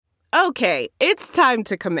Okay, it's time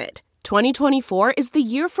to commit. 2024 is the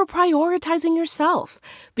year for prioritizing yourself.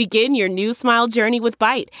 Begin your new smile journey with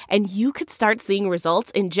Byte, and you could start seeing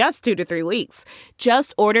results in just 2 to 3 weeks.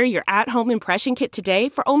 Just order your at-home impression kit today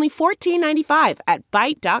for only $14.95 at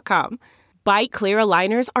Byte.com. Byte Clear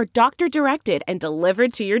aligners are doctor-directed and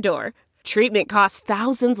delivered to your door. Treatment costs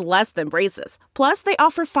thousands less than braces. Plus, they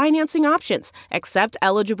offer financing options, accept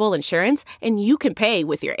eligible insurance, and you can pay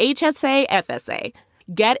with your HSA, FSA.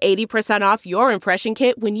 Get 80% off your impression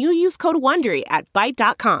kit when you use code WONDERY at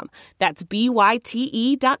Byte.com. That's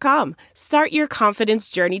BYTE.com. Start your confidence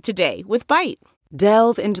journey today with Byte.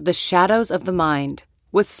 Delve into the shadows of the mind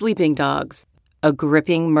with Sleeping Dogs, a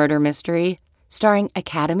gripping murder mystery starring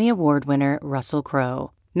Academy Award winner Russell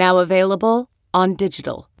Crowe. Now available on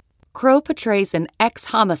digital. Crowe portrays an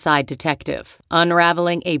ex-homicide detective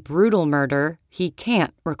unraveling a brutal murder he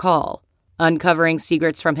can't recall. Uncovering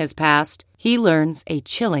secrets from his past, he learns a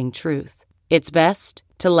chilling truth. It's best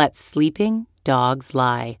to let sleeping dogs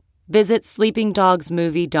lie. Visit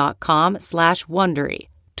sleepingdogsmovie.com/Wondery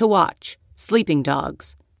to watch Sleeping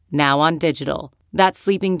Dogs, now on digital. That's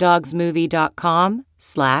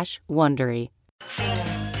sleepingdogsmovie.com/Wondery.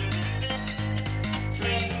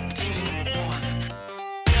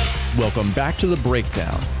 Welcome back to The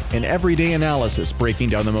Breakdown, an everyday analysis breaking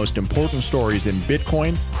down the most important stories in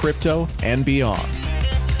Bitcoin, crypto, and beyond.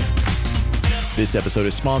 This episode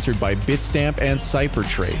is sponsored by Bitstamp and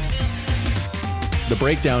CipherTrace. The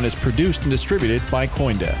Breakdown is produced and distributed by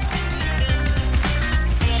CoinDesk.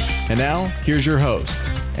 And now, here's your host,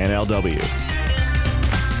 NLW.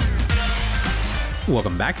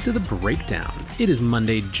 Welcome back to The Breakdown. It is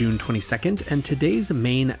Monday, June 22nd, and today's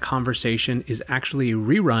main conversation is actually a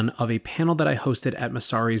rerun of a panel that I hosted at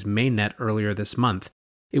Messari's mainnet earlier this month.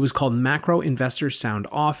 It was called Macro Investors Sound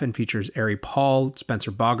Off and features Ari Paul,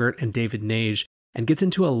 Spencer Bogart, and David Nage, and gets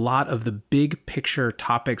into a lot of the big picture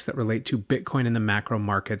topics that relate to Bitcoin and the macro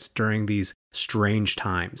markets during these strange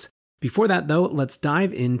times. Before that, though, let's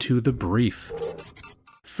dive into the brief.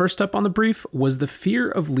 First up on the brief was the fear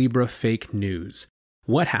of Libra fake news.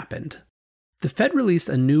 What happened? The Fed released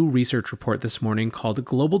a new research report this morning called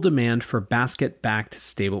Global Demand for Basket-Backed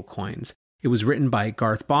Stablecoins. It was written by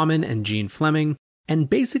Garth Bauman and Gene Fleming, and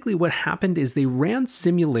basically what happened is they ran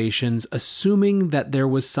simulations assuming that there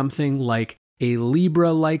was something like a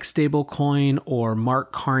Libra-like stablecoin or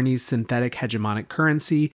Mark Carney's synthetic hegemonic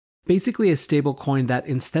currency, basically a stablecoin that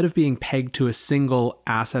instead of being pegged to a single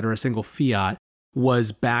asset or a single fiat,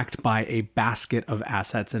 was backed by a basket of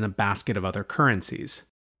assets and a basket of other currencies.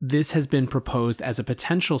 This has been proposed as a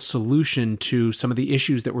potential solution to some of the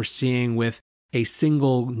issues that we're seeing with a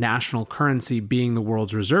single national currency being the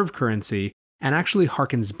world's reserve currency, and actually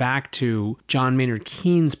harkens back to John Maynard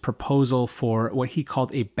Keynes' proposal for what he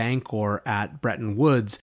called a bancor at Bretton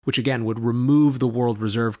Woods, which again would remove the world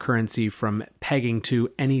reserve currency from pegging to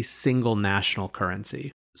any single national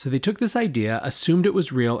currency. So they took this idea, assumed it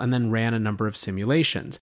was real, and then ran a number of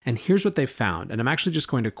simulations. And here's what they found, and I'm actually just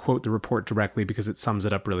going to quote the report directly because it sums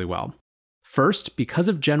it up really well. First, because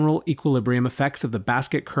of general equilibrium effects of the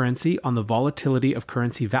basket currency on the volatility of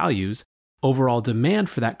currency values, overall demand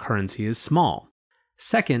for that currency is small.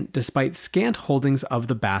 Second, despite scant holdings of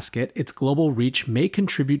the basket, its global reach may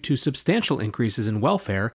contribute to substantial increases in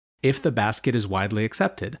welfare if the basket is widely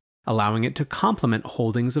accepted, allowing it to complement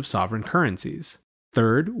holdings of sovereign currencies.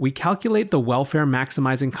 Third, we calculate the welfare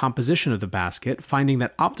maximizing composition of the basket, finding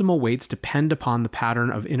that optimal weights depend upon the pattern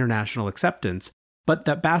of international acceptance, but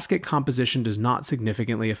that basket composition does not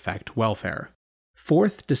significantly affect welfare.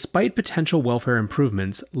 Fourth, despite potential welfare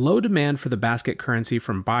improvements, low demand for the basket currency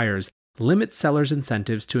from buyers limits sellers'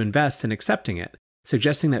 incentives to invest in accepting it,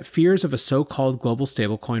 suggesting that fears of a so-called global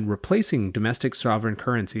stablecoin replacing domestic sovereign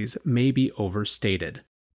currencies may be overstated.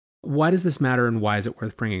 Why does this matter and why is it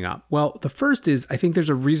worth bringing up? Well, the first is I think there's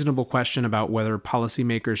a reasonable question about whether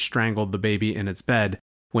policymakers strangled the baby in its bed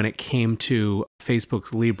when it came to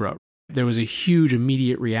Facebook's Libra. There was a huge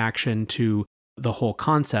immediate reaction to the whole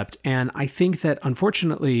concept, and I think that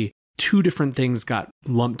unfortunately two different things got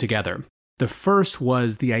lumped together. The first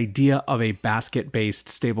was the idea of a basket-based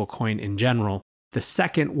stablecoin in general. The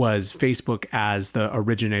second was Facebook as the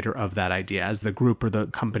originator of that idea, as the group or the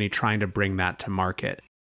company trying to bring that to market.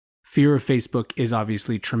 Fear of Facebook is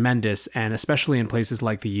obviously tremendous, and especially in places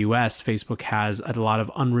like the US, Facebook has a lot of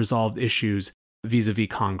unresolved issues vis-a-vis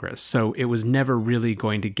Congress, so it was never really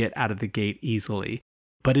going to get out of the gate easily.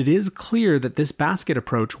 But it is clear that this basket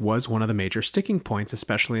approach was one of the major sticking points,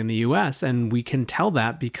 especially in the US, and we can tell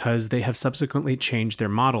that because they have subsequently changed their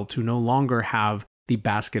model to no longer have the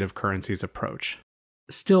basket of currencies approach.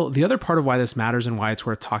 Still, the other part of why this matters and why it's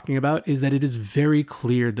worth talking about is that it is very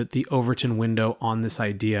clear that the Overton window on this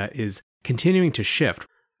idea is continuing to shift.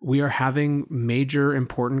 We are having major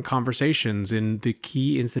important conversations in the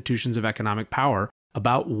key institutions of economic power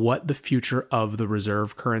about what the future of the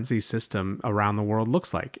reserve currency system around the world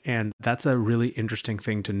looks like. And that's a really interesting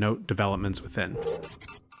thing to note developments within.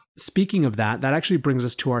 Speaking of that actually brings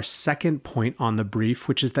us to our second point on the brief,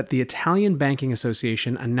 which is that the Italian Banking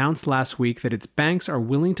Association announced last week that its banks are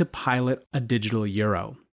willing to pilot a digital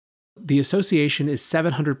euro. The association is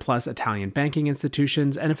 700 plus Italian banking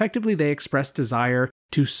institutions, and effectively they expressed desire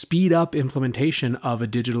to speed up implementation of a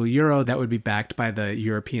digital euro that would be backed by the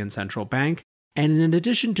European Central Bank. And in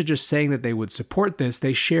addition to just saying that they would support this,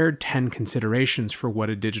 they shared 10 considerations for what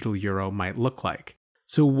a digital euro might look like.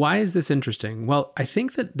 So why is this interesting? Well, I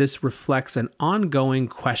think that this reflects an ongoing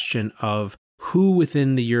question of who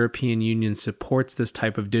within the European Union supports this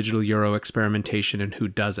type of digital euro experimentation and who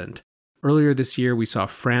doesn't. Earlier this year, we saw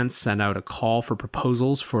France send out a call for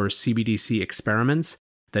proposals for CBDC experiments.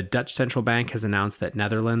 The Dutch Central Bank has announced that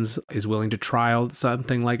Netherlands is willing to trial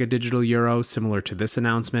something like a digital euro, similar to this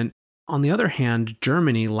announcement. On the other hand,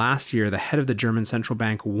 Germany last year, the head of the German Central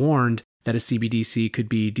Bank warned that a CBDC could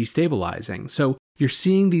be destabilizing. So you're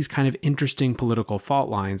seeing these kind of interesting political fault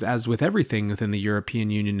lines, as with everything within the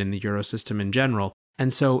European Union and the Euro system in general.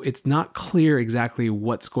 And so it's not clear exactly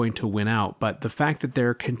what's going to win out. But the fact that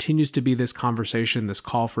there continues to be this conversation, this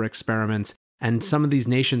call for experiments, and some of these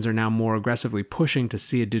nations are now more aggressively pushing to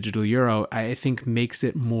see a digital euro, I think makes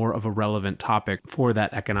it more of a relevant topic for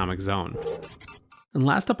that economic zone. And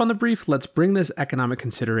last up on the brief, let's bring this economic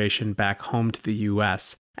consideration back home to the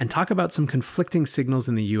US and talk about some conflicting signals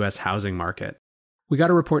in the US housing market. We got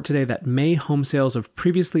a report today that May home sales of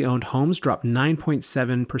previously owned homes dropped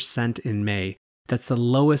 9.7% in May. That's the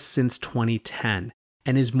lowest since 2010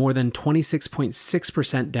 and is more than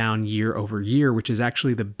 26.6% down year over year, which is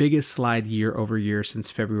actually the biggest slide year over year since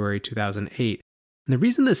February 2008. And the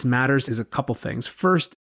reason this matters is a couple things.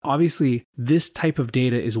 First, obviously, this type of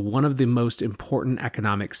data is one of the most important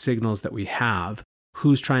economic signals that we have.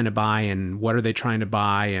 Who's trying to buy and what are they trying to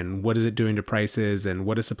buy and what is it doing to prices and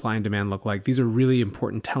what does supply and demand look like? These are really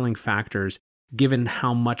important telling factors given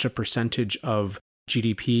how much a percentage of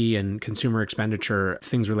GDP and consumer expenditure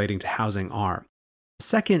things relating to housing are.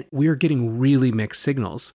 Second, we are getting really mixed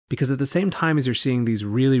signals because at the same time as you're seeing these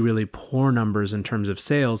really, really poor numbers in terms of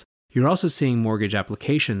sales, you're also seeing mortgage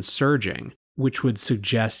applications surging, which would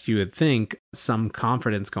suggest, you would think, some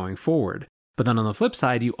confidence going forward. But then on the flip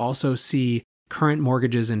side, you also see current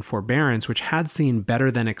mortgages in forbearance, which had seen better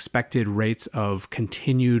than expected rates of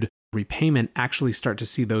continued repayment, actually start to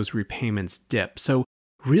see those repayments dip. So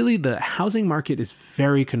really the housing market is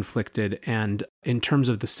very conflicted and in terms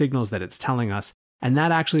of the signals that it's telling us. And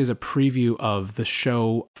that actually is a preview of the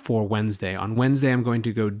show for Wednesday. On Wednesday, I'm going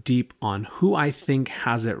to go deep on who I think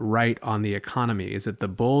has it right on the economy. Is it the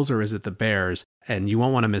bulls or is it the bears? And you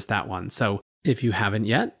won't want to miss that one. So if you haven't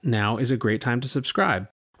yet, now is a great time to subscribe.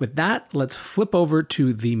 With that, let's flip over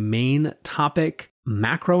to the main topic.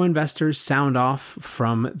 Macro investors sound off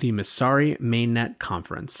from the Messari Mainnet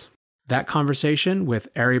conference. That conversation with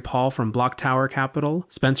Ari Paul from Block Tower Capital,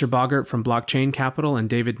 Spencer Bogart from Blockchain Capital, and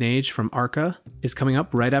David Nage from Arca is coming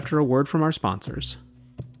up right after a word from our sponsors.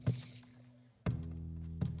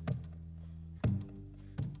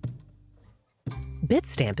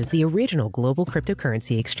 Bitstamp is the original global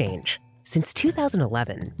cryptocurrency exchange. Since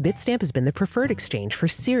 2011, Bitstamp has been the preferred exchange for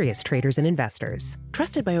serious traders and investors,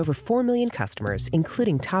 trusted by over 4 million customers,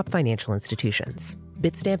 including top financial institutions.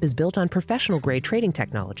 Bitstamp is built on professional-grade trading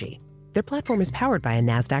technology. Their platform is powered by a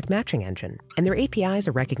NASDAQ matching engine, and their APIs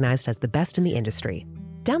are recognized as the best in the industry.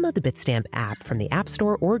 Download the Bitstamp app from the App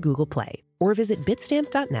Store or Google Play, or visit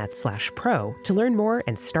bitstamp.net/pro to learn more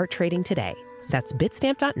and start trading today. That's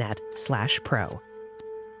bitstamp.net/pro.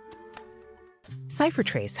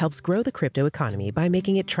 CipherTrace helps grow the crypto economy by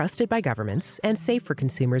making it trusted by governments and safe for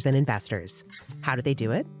consumers and investors. How do they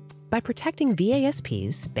do it? By protecting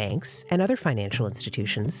VASPs, banks, and other financial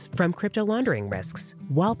institutions from crypto laundering risks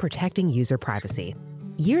while protecting user privacy.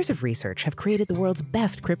 Years of research have created the world's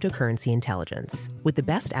best cryptocurrency intelligence with the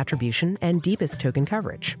best attribution and deepest token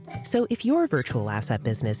coverage. So if your virtual asset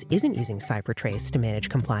business isn't using CipherTrace to manage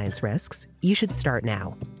compliance risks, you should start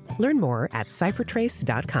now. Learn more at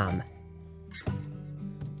ciphertrace.com.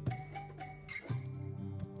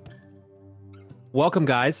 Welcome,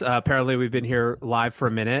 guys. Apparently, we've been here live for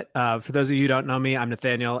a minute. For those of you who don't know me, I'm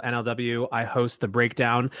Nathaniel, NLW. I host The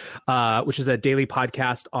Breakdown, which is a daily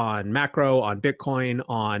podcast on macro, on Bitcoin,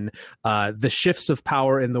 on the shifts of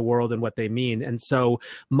power in the world and what they mean. And so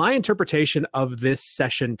my interpretation of this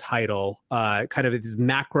session title, kind of these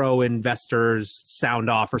macro investors sound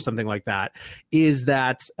off or something like that, is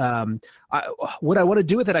that what I want to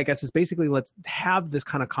do with it, I guess, is basically let's have this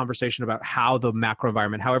kind of conversation about how the macro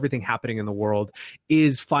environment, how everything happening in the world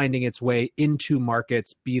is finding its way into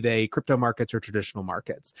markets, be they crypto markets or traditional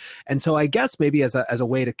markets. And so I guess maybe as a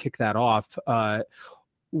way to kick that off,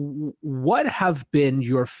 what have been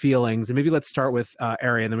your feelings, and maybe let's start with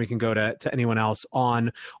Ari, and then we can go to anyone else,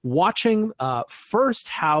 on watching first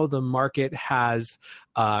how the market has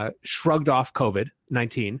shrugged off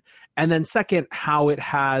COVID-19, and then second, how it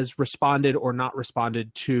has responded or not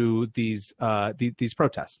responded to these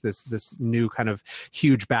protests, this new kind of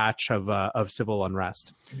huge batch of civil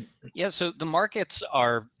unrest. Yeah, so the markets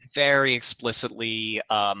are very explicitly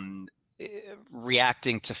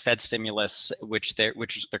reacting to Fed stimulus, which they're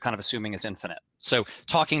kind of assuming is infinite. So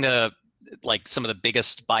talking to like some of the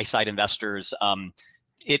biggest buy side investors,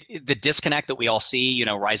 the disconnect that we all see,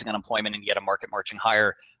 rising unemployment and yet a market marching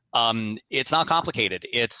higher. It's not complicated.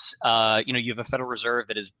 It's you have a Federal Reserve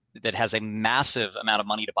that has a massive amount of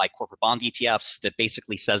money to buy corporate bond ETFs that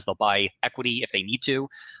basically says they'll buy equity if they need to.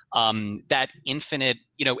 That infinite,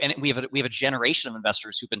 and we have a generation of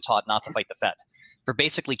investors who've been taught not to fight the Fed. For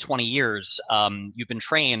basically 20 years, you've been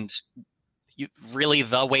trained. Really,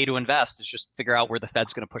 the way to invest is just figure out where the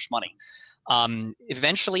Fed's going to push money.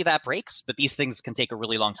 Eventually that breaks, but these things can take a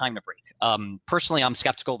really long time to break. Personally, I'm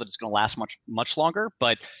skeptical that it's going to last much longer,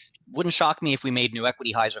 but wouldn't shock me if we made new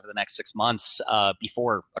equity highs over the next 6 months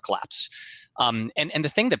before a collapse. And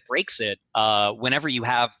the thing that breaks it, whenever you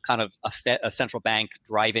have kind of a central bank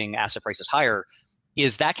driving asset prices higher,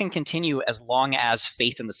 is that can continue as long as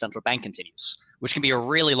faith in the central bank continues, which can be a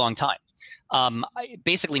really long time.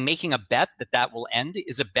 Basically making a bet that will end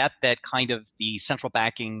is a bet that kind of the central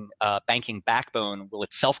banking backbone will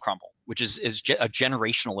itself crumble, which is a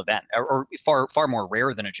generational event, or far more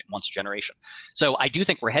rare than once a generation. So I do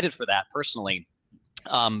think we're headed for that personally.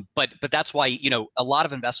 But that's why, a lot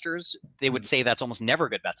of investors, they would say that's almost never a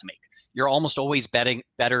good bet to make. You're almost always betting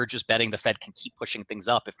the Fed can keep pushing things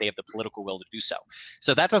up if they have the political will to do so.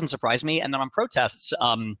 So that doesn't surprise me. And then on protests,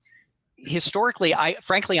 historically, I've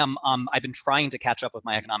been trying to catch up with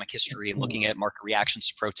my economic history and looking at market reactions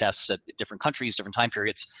to protests at different countries, different time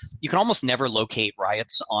periods. You can almost never locate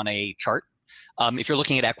riots on a chart. If you're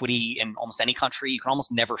looking at equity in almost any country, you can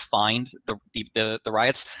almost never find the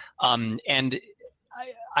riots. And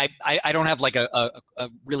I don't have like a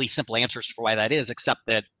really simple answers for why that is, except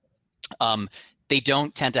that they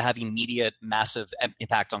don't tend to have immediate massive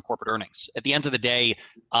impact on corporate earnings. At the end of the day,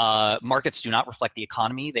 markets do not reflect the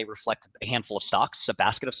economy. They reflect a handful of stocks, a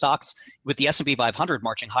basket of stocks. With the S&P 500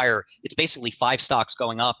 marching higher, it's basically 5 stocks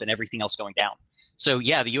going up and everything else going down. So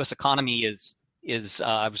yeah, the U.S. economy is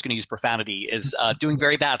I was going to use profanity, is doing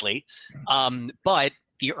very badly. But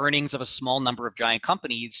the earnings of a small number of giant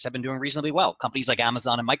companies have been doing reasonably well, companies like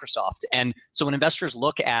Amazon and Microsoft. And so when investors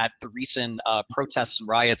look at the recent protests and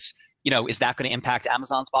riots, is that going to impact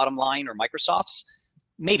Amazon's bottom line or Microsoft's?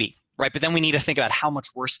 Maybe, right? But then we need to think about how much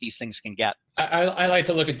worse these things can get. I like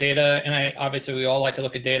to look at data, and obviously we all like to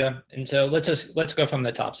look at data. And so let's go from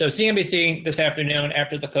the top. So CNBC this afternoon,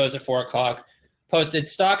 after the close at 4:00, posted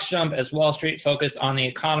stocks jump as Wall Street focused on the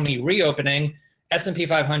economy reopening. S&P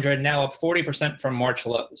 500 now up 40% from March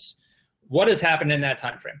lows. What has happened in that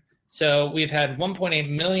time frame? So we've had 1.8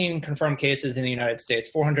 million confirmed cases in the United States,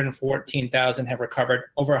 414,000 have recovered,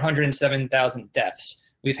 over 107,000 deaths.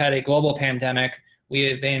 We've had a global pandemic. We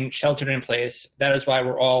have been sheltered in place. That is why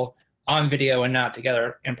we're all on video and not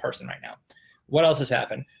together in person right now. What else has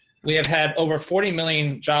happened? We have had over 40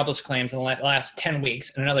 million jobless claims in the last 10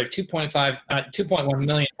 weeks, and another 2.1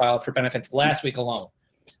 million filed for benefits last week alone.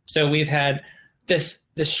 So we've had this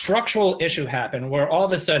structural issue happen where all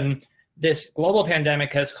of a sudden this global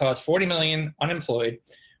pandemic has caused 40 million unemployed.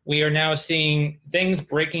 We are now seeing things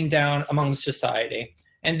breaking down among society.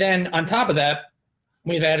 And then on top of that,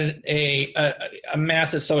 we've added a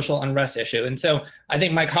massive social unrest issue. And so I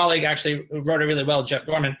think my colleague actually wrote it really well, Jeff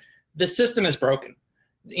Gorman. The system is broken.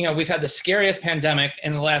 We've had the scariest pandemic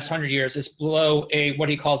in the last 100 years. It's below what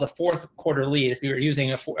he calls a fourth quarter lead. If you're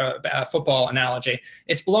using a football analogy,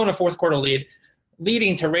 it's blown a fourth quarter lead,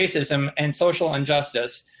 leading to racism and social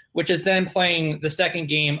injustice, which is then playing the second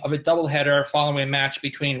game of a doubleheader following a match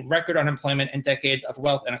between record unemployment and decades of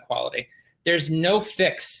wealth inequality. There's no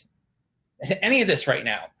fix to any of this right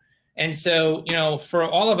now. And so, for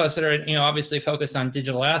all of us that are, obviously focused on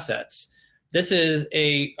digital assets, this is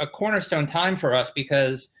a cornerstone time for us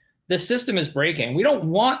because the system is breaking. We don't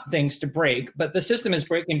want things to break, but the system is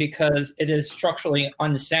breaking because it is structurally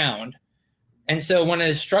unsound. And so when it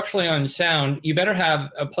is structurally unsound, you better have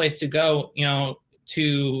a place to go,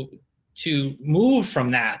 to move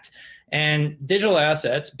from that. And digital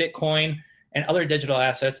assets, Bitcoin and other digital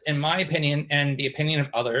assets, in my opinion, and the opinion of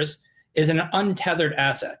others, is an untethered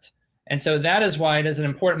asset. And so that is why it is an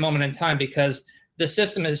important moment in time, because the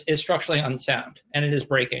system is structurally unsound and it is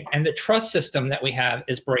breaking. And the trust system that we have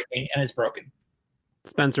is breaking and is broken.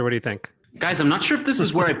 Spencer, what do you think? Guys, I'm not sure if this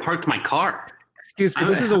is where I parked my car. Excuse me,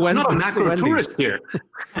 this is a Wendy's. I'm not a macro tourist here.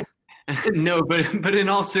 No, but in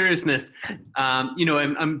all seriousness,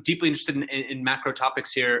 I'm deeply interested in macro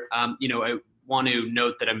topics here. I want to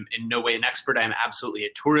note that I'm in no way an expert. I am absolutely a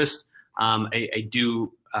tourist. I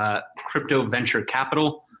do crypto venture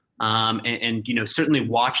capital, and certainly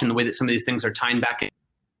watch in the way that some of these things are tying back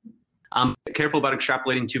in. Careful about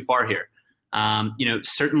extrapolating too far here.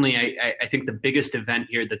 Certainly I think the biggest event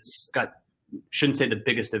here shouldn't say the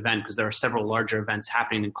biggest event because there are several larger events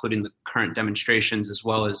happening, including the current demonstrations as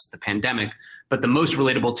well as the pandemic. But the most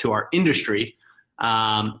relatable to our industry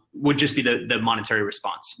would just be the monetary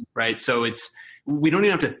response, right? So we don't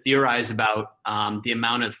even have to theorize about the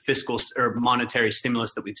amount of fiscal or monetary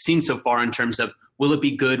stimulus that we've seen so far in terms of will it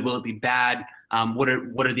be good, will it be bad, what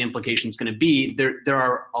are the implications going to be? There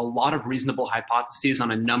are a lot of reasonable hypotheses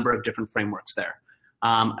on a number of different frameworks there.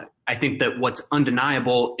 I think that what's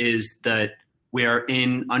undeniable is that we are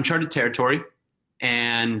in uncharted territory,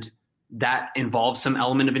 and that involves some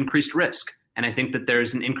element of increased risk. And I think that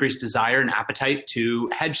there's an increased desire and appetite to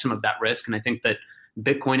hedge some of that risk. And I think that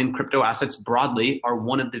Bitcoin and crypto assets broadly are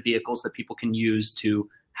one of the vehicles that people can use to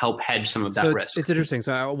help hedge some of that risk. It's interesting.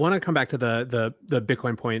 So I want to come back to the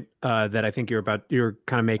Bitcoin point that I think you're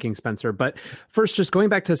kind of making, Spencer. But first, just going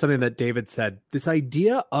back to something that David said, this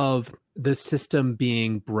idea of the system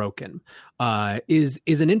being broken is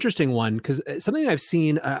an interesting one, because something I've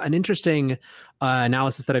seen, an interesting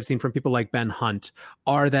analysis that I've seen from people like Ben Hunt,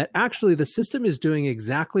 are that actually the system is doing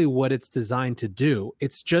exactly what it's designed to do.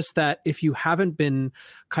 It's just that if you haven't been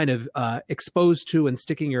kind of exposed to and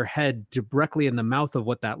sticking your head directly in the mouth of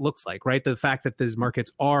what that looks like, right? The fact that these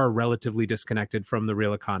markets are relatively disconnected from the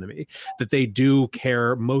real economy, that they do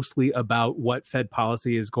care mostly about what Fed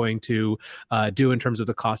policy is going to do in terms of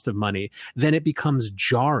the cost of money, then it becomes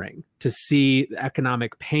jarring to see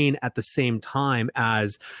economic pain at the same time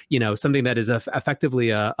as, something that is effectively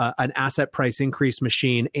an asset price increase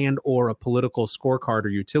machine and or a political scorecard or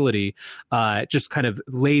utility just kind of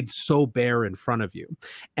laid so bare in front of you.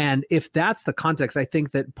 And if that's the context, I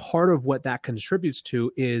think that part of what that contributes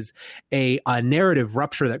to is a narrative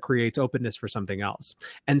rupture that creates openness for something else.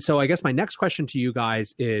 And so I guess my next question to you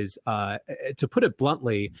guys is, to put it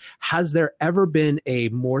bluntly, has there ever been a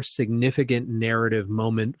more significant narrative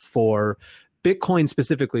moment for Bitcoin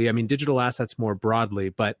specifically? I mean, digital assets more broadly,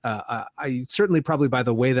 but I certainly, probably by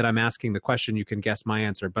the way that I'm asking the question, you can guess my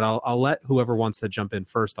answer, but I'll let whoever wants to jump in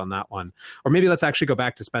first on that one. Or maybe let's actually go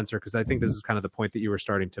back to Spencer, because I think this is kind of the point that you were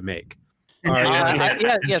starting to make.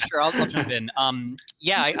 Yeah, sure. I'll jump in.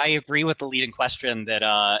 I agree with the leading question that,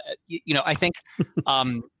 I think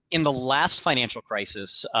in the last financial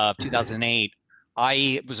crisis of 2008,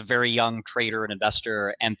 I was a very young trader and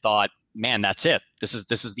investor and thought, man, that's it. This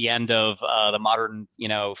is the end of the modern,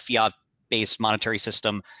 fiat-based monetary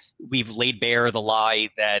system. We've laid bare the lie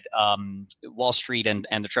that Wall Street and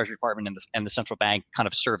the Treasury Department and the central bank kind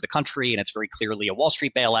of serve the country, and it's very clearly a Wall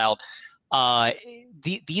Street bailout.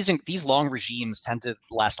 These long regimes tend to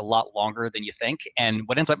last a lot longer than you think. And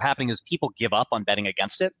what ends up happening is people give up on betting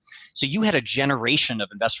against it. So you had a generation of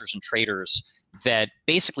investors and traders that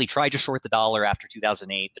basically tried to short the dollar after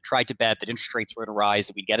 2008, that tried to bet that interest rates were to rise,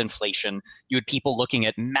 that we'd get inflation. You had people looking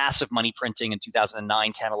at massive money printing in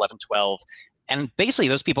 2009, 10, 11, 12. And basically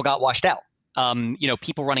those people got washed out.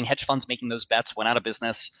 People running hedge funds making those bets went out of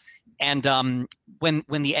business. And when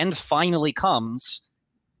the end finally comes,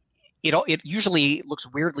 it usually looks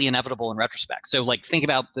weirdly inevitable in retrospect. So think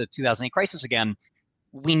about the 2008 crisis again.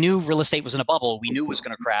 We knew real estate was in a bubble. We knew it was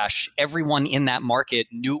going to crash. Everyone in that market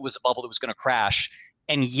knew it was a bubble that was going to crash.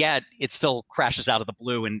 And yet it still crashes out of the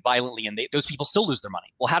blue and violently. And those people still lose their money.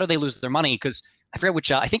 Well, how do they lose their money? Because I forget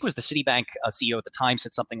which, I think it was the Citibank CEO at the time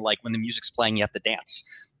said something like, when the music's playing, you have to dance.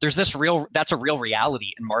 That's a real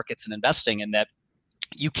reality in markets and investing, in that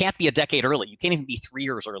you can't be a decade early. You can't even be 3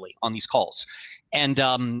 years early on these calls. And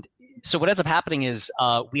so what ends up happening is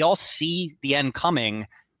we all see the end coming,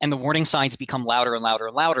 and the warning signs become louder and louder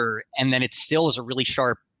and louder. And then it still is a really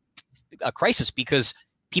sharp crisis, because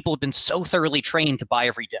people have been so thoroughly trained to buy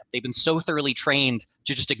every dip. They've been so thoroughly trained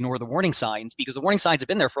to just ignore the warning signs because the warning signs have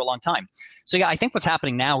been there for a long time. So yeah, I think what's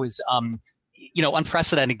happening now is,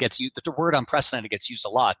 unprecedented gets used. The word unprecedented gets used a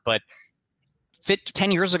lot, but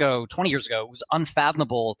 10 years ago, 20 years ago, it was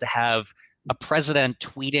unfathomable to have a president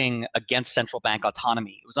tweeting against central bank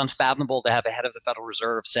autonomy. It was unfathomable to have a head of the Federal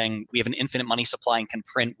Reserve saying we have an infinite money supply and can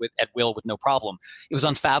print at will with no problem. It was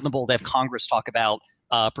unfathomable to have Congress talk about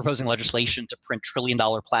proposing legislation to print $1 trillion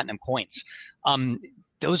platinum coins.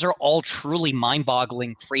 Those are all truly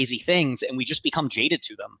mind-boggling, crazy things, and we just become jaded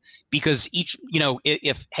to them because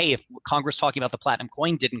if Congress talking about the platinum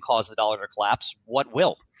coin didn't cause the dollar to collapse, what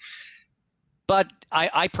will? But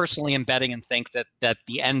I personally am betting and think that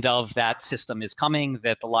the end of that system is coming,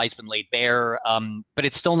 that the lie's been laid bare, but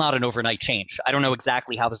it's still not an overnight change. I don't know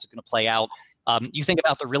exactly how this is going to play out. You think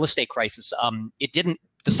about the real estate crisis.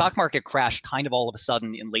 The stock market crashed kind of all of a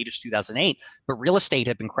sudden in latest 2008, but real estate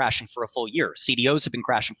had been crashing for a full year. CDOs have been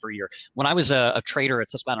crashing for a year. When I was a trader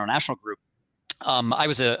at Susquehanna International Group, I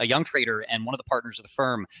was a young trader, and one of the partners of the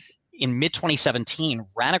firm in mid-2017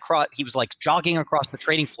 he was like jogging across the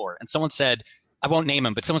trading floor, and someone said, I won't name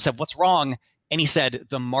him, but someone said, "What's wrong?" And he said,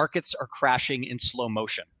 "The markets are crashing in slow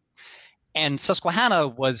motion." And Susquehanna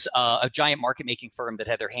was a giant market-making firm that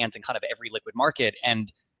had their hands in kind of every liquid market.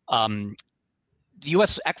 And the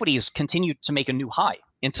U.S. equities continued to make a new high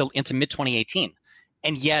into mid-2018.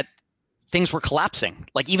 And yet things were collapsing,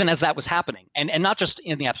 like even as that was happening. And not just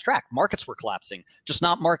in the abstract, markets were collapsing, just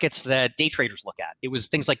not markets that day traders look at. It was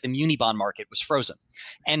things like the muni bond market was frozen.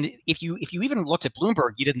 And if you even looked at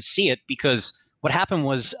Bloomberg, you didn't see it because what happened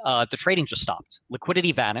was the trading just stopped.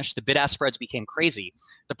 Liquidity vanished. The bid-ask spreads became crazy.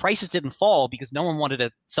 The prices didn't fall because no one wanted to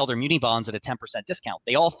sell their muni bonds at a 10% discount.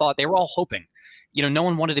 They all thought, they were all hoping, no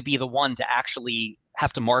one wanted to be the one to actually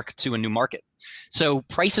have to mark to a new market. So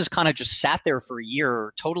prices kind of just sat there for a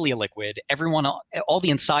year, totally illiquid. Everyone, all the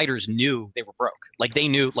insiders knew they were broke. Like they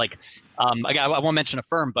knew, I won't mention a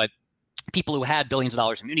firm, but people who had billions of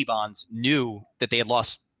dollars in muni bonds knew that they had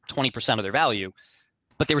lost 20% of their value,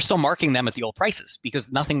 but they were still marking them at the old prices because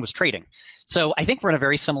nothing was trading. So I think we're in a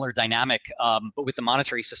very similar dynamic, but with the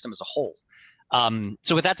monetary system as a whole.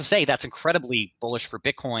 So with that to say, that's incredibly bullish for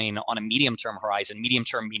Bitcoin on a medium-term horizon,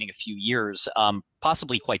 medium-term meaning a few years,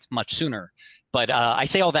 possibly quite much sooner. But I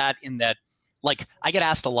say all that in that, I get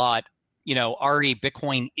asked a lot, Ari,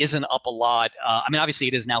 Bitcoin isn't up a lot. Obviously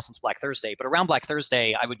it is now since Black Thursday, but around Black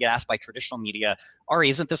Thursday, I would get asked by traditional media,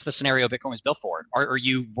 Ari, isn't this the scenario Bitcoin was built for? Are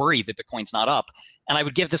you worried that Bitcoin's not up? And I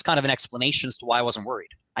would give this kind of an explanation as to why I wasn't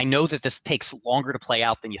worried. I know that this takes longer to play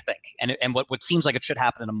out than you think. And what seems like it should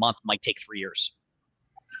happen in a month might take 3 years.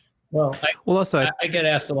 Well, I get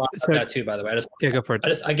asked a lot about that too, by the way. Go for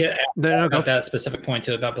it. I get asked about that specific point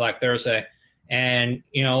too, about Black Thursday. And,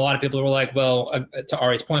 a lot of people were like, well, to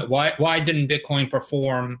Ari's point, why didn't Bitcoin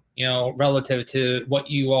perform, relative to what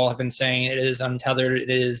you all have been saying? It is untethered. It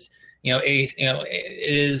is, it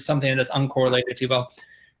is something that's uncorrelated, if you will.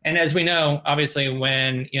 And as we know, obviously,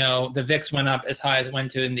 when, the VIX went up as high as it went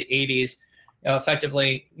to in the 80s,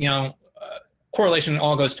 effectively, correlation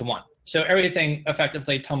all goes to 1. So everything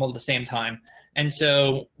effectively tumbled at the same time. And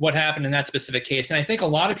so what happened in that specific case, and I think a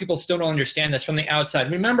lot of people still don't understand this from the outside.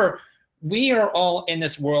 Remember, we are all in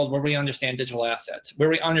this world where we understand digital assets, where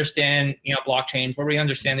we understand, blockchain, where we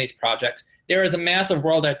understand these projects. There is a massive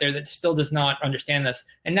world out there that still does not understand this.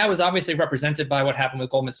 And that was obviously represented by what happened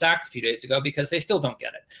with Goldman Sachs a few days ago, because they still don't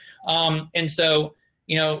get it. And so,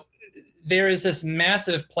 there is this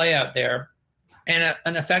massive play out there. And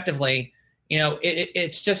effectively,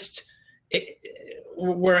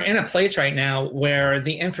 we're in a place right now where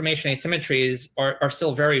the information asymmetries are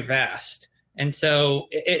still very vast. And so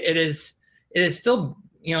it is still,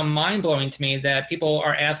 mind-blowing to me that people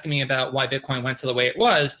are asking me about why Bitcoin went to the way it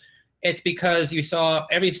was. It's because you saw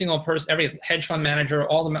every single person, every hedge fund manager,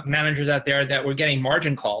 all the managers out there that were getting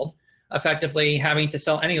margin called, effectively having to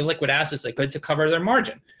sell any liquid assets they could to cover their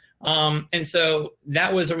margin. And so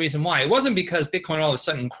that was the reason why. It wasn't because Bitcoin all of a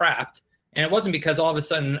sudden crapped, and it wasn't because all of a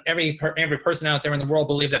sudden every person out there in the world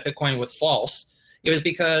believed that Bitcoin was false. It was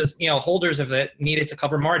because, holders of it needed to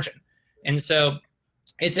cover margin. And so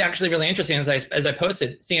it's actually really interesting. As I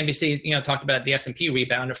posted, CNBC, talked about the S&P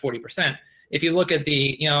rebound of 40%. If you look at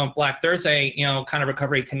the, Black Thursday, kind of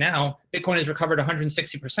recovery to now, Bitcoin has recovered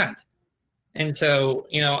 160%. And so,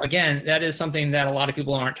 again, that is something that a lot of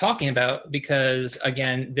people aren't talking about because,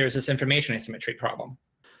 again, there's this information asymmetry problem.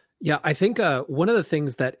 Yeah, I think one of the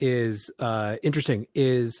things that is interesting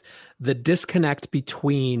is the disconnect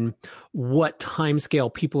between what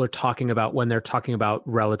timescale people are talking about when they're talking about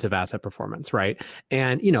relative asset performance, right?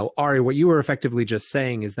 And, Ari, what you were effectively just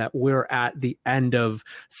saying is that we're at the end of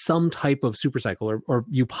some type of super cycle, or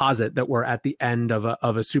you posit that we're at the end of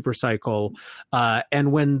a super cycle.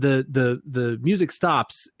 And when the music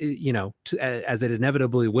stops, as it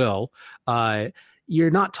inevitably will,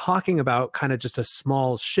 you're not talking about kind of just a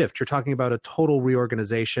small shift. You're talking about a total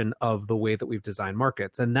reorganization of the way that we've designed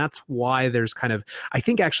markets. And that's why there's kind of, I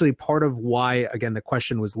think actually part of why, again, the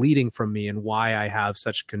question was leading from me and why I have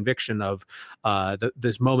such conviction of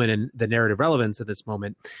this moment and the narrative relevance of this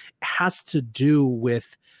moment has to do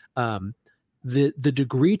with the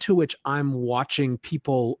degree to which I'm watching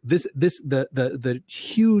people, the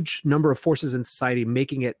huge number of forces in society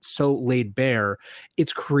making it so laid bare,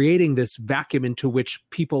 it's creating this vacuum into which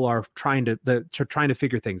people are trying to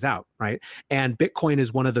figure things out, right? And Bitcoin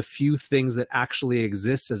is one of the few things that actually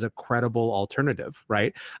exists as a credible alternative,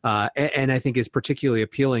 right? And I think is particularly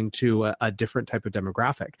appealing to a different type of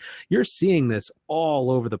demographic. You're seeing this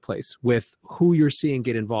all over the place with who you're seeing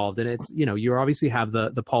get involved, and it's you obviously have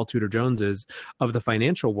the Paul Tudor Joneses of the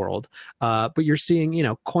financial world, but you're seeing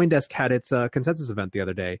CoinDesk had its consensus event the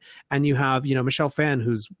other day, and you have Michelle Phan,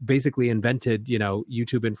 who's basically invented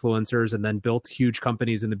YouTube influencers and then built huge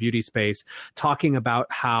companies in the beauty space, talking about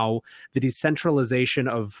how the decentralization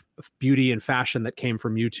of beauty and fashion that came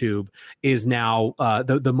from YouTube is now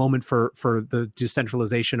the moment for the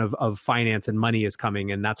decentralization of finance and money is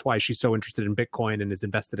coming, and that's why she's so interested in Bitcoin and is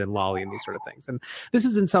invested in Lolly and these sort of things. And this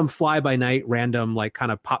isn't some fly-by-night random like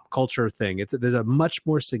kind of pop culture thing. There's a much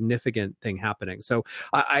more significant thing happening. So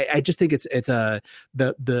I just think it's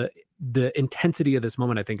the intensity of this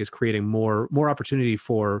moment, I think, is creating more opportunity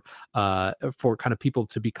for kind of people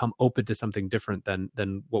to become open to something different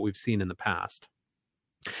than what we've seen in the past.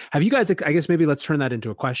 Have you guys, I guess maybe let's turn that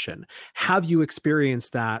into a question. Have you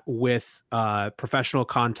experienced that with professional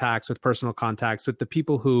contacts, with personal contacts, with the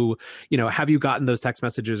people who, have you gotten those text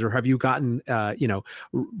messages, or have you gotten,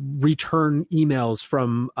 return emails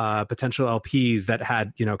from potential LPs that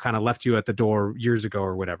had, kind of left you at the door years ago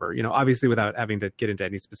or whatever, obviously without having to get into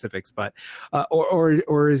any specifics, but,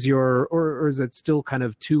 or is it still kind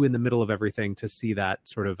of too in the middle of everything to see that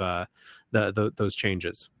sort of those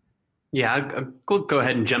changes? Yeah, I'll go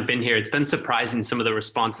ahead and jump in here. It's been surprising, some of the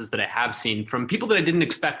responses that I have seen from people that I didn't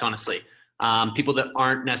expect, honestly. People that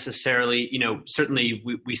aren't necessarily, certainly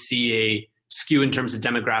we see a skew in terms of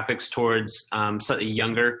demographics towards slightly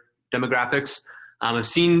younger demographics. I've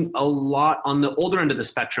seen a lot on the older end of the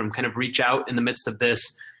spectrum kind of reach out in the midst of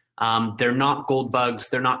this. They're not gold bugs.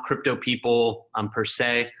 They're not crypto people per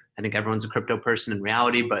se. I think everyone's a crypto person in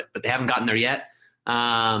reality, but they haven't gotten there yet.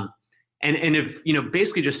 And if,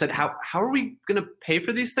 basically just said, how are we going to pay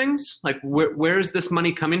for these things? Like, where is this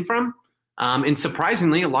money coming from? And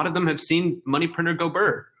surprisingly, a lot of them have seen money printer go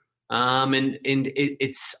burr. And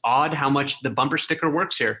it's odd how much the bumper sticker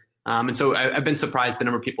works here. And so I've been surprised the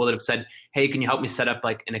number of people that have said, hey, can you help me set up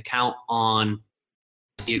like an account on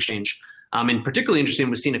the exchange? And particularly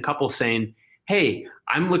interesting was seeing a couple saying, hey,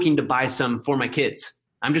 I'm looking to buy some for my kids.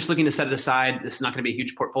 I'm just looking to set it aside. This is not going to be a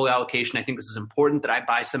huge portfolio allocation. I think this is important that I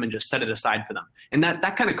buy some and just set it aside for them. And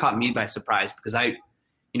that kind of caught me by surprise, because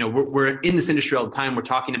we're in this industry all the time. We're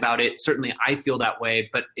talking about it. Certainly I feel that way,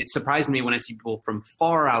 but it surprised me when I see people from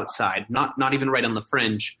far outside, not even right on the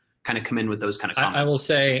fringe, kind of come in with those kind of comments. I will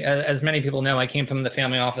say, as many people know, I came from the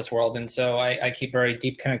family office world. And so I keep very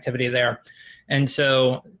deep connectivity there. And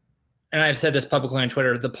so, and I've said this publicly on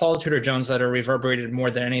Twitter, the Paul Tudor Jones letter reverberated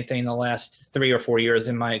more than anything in the last 3 or 4 years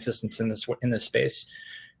in my existence in this space.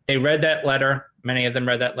 They read that letter. Many of them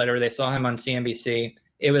read that letter. They saw him on CNBC.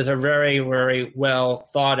 It was a very, very well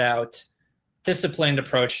thought out, disciplined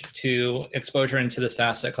approach to exposure into this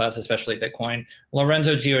asset class, especially Bitcoin.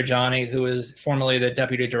 Lorenzo Giorgiani, who is formerly the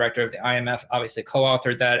deputy director of the IMF, obviously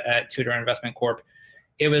co-authored that at Tudor Investment Corp.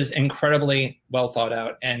 It was incredibly well thought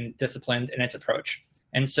out and disciplined in its approach.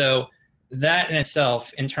 And so that in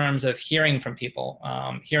itself, in terms of hearing from people,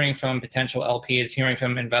 hearing from potential LPs, hearing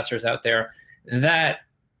from investors out there, that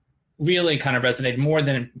really kind of resonated more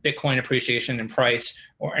than Bitcoin appreciation and price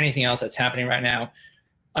or anything else that's happening right now.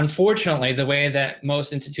 Unfortunately, the way that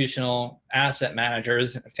most institutional asset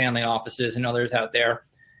managers, family offices, and others out there,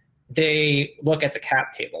 they look at the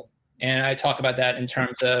cap table. And I talk about that in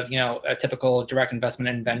terms of, a typical direct investment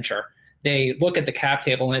in venture. They look at the cap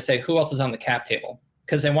table and they say, who else is on the cap table?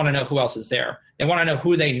 Because they want to know who else is there. They want to know,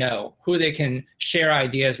 who they can share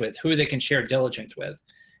ideas with, who they can share diligence with.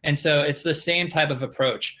 And so it's the same type of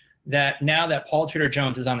approach that now that Paul Tudor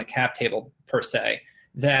Jones is on the cap table per se,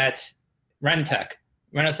 that Rentech,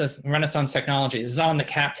 Renaissance Technologies, is on the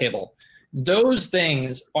cap table. Those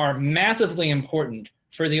things are massively important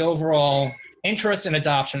for the overall interest and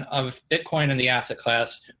adoption of Bitcoin and the asset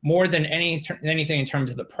class more than anything in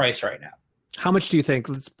terms of the price right now. How much do you think,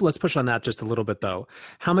 let's push on that just a little bit though.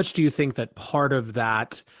 How much do you think that part of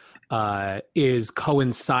that is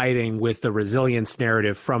coinciding with the resilience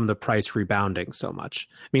narrative from the price rebounding so much?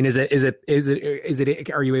 I mean,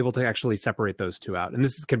 are you able to actually separate those two out? And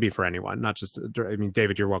this can be for anyone, not just, I mean,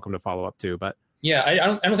 David, you're welcome to follow up too, but. Yeah,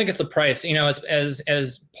 I don't think it's the price.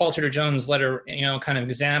 As Paul Tudor Jones' letter, kind of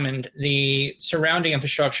examined, the surrounding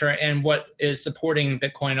infrastructure and what is supporting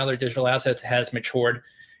Bitcoin and other digital assets has matured.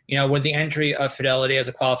 With the entry of Fidelity as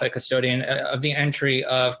a qualified custodian, of the entry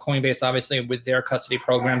of Coinbase, obviously with their custody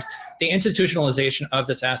programs, the institutionalization of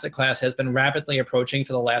this asset class has been rapidly approaching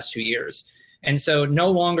for the last 2 years. And so no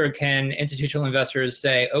longer can institutional investors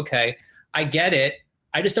say, okay, I get it,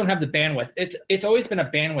 I just don't have the bandwidth. It's always been a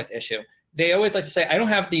bandwidth issue. They always like to say, I don't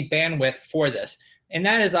have the bandwidth for this. And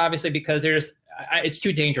that is obviously because it's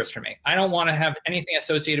too dangerous for me. I don't want to have anything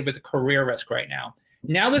associated with career risk right now.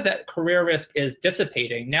 Now that career risk is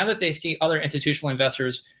dissipating, now that they see other institutional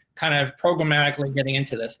investors kind of programmatically getting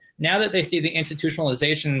into this, now that they see the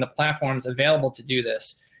institutionalization and the platforms available to do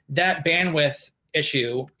this, that bandwidth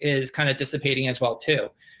issue is kind of dissipating as well too.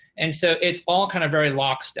 And so it's all kind of very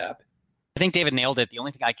lockstep. I think David nailed it. The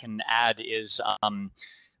only thing I can add is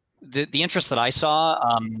the interest that I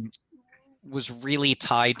saw was really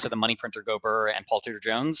tied to the money printer Gobert and Paul Tudor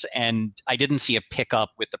Jones, and I didn't see a pickup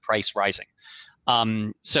with the price rising.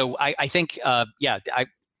 So I think, I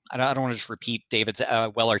don't want to just repeat David's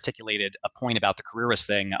well-articulated point about the career risk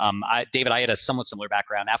thing. David, I had a somewhat similar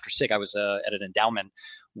background. After SIG, I was at an endowment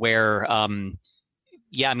where,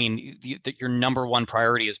 your number one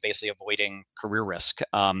priority is basically avoiding career risk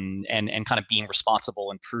and kind of being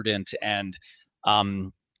responsible and prudent. And I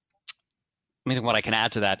mean, what I can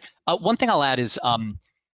add to that. One thing I'll add is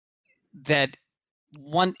that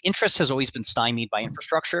one interest has always been stymied by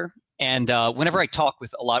infrastructure. And whenever I talk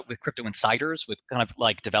with crypto insiders, with kind of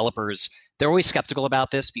like developers, they're always skeptical about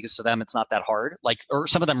this because to them it's not that hard. Or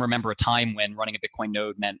some of them remember a time when running a Bitcoin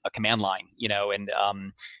node meant a command line, and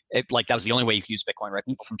that was the only way you could use Bitcoin, right?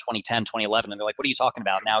 People from 2010, 2011, and they're like, "What are you talking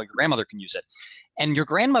about? Now your grandmother can use it." And your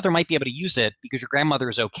grandmother might be able to use it because your grandmother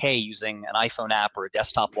is okay using an iPhone app or a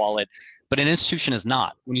desktop wallet, but an institution is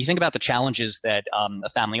not. When you think about the challenges that a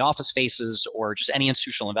family office faces or just any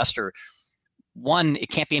institutional investor, one, it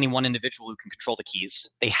can't be any one individual who can control the keys.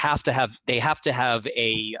 They have to have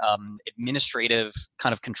a administrative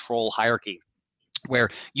kind of control hierarchy, where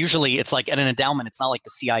usually it's like at an endowment, it's not like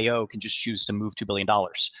the CIO can just choose to move $2 billion.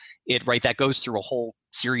 That goes through a whole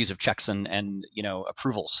series of checks and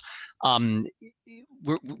approvals.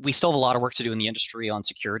 We still have a lot of work to do in the industry on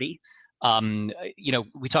security.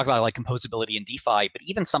 We talk about like composability and DeFi, but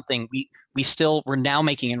even something we're now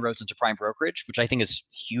making inroads into prime brokerage, which I think is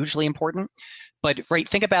hugely important. But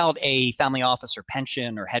think about a family office or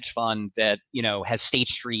pension or hedge fund that, has State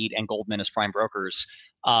Street and Goldman as prime brokers.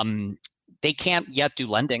 They can't yet do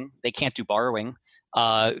lending. They can't do borrowing,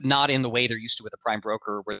 not in the way they're used to with a prime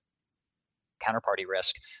broker with counterparty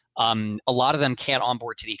risk. A lot of them can't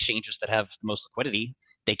onboard to the exchanges that have the most liquidity.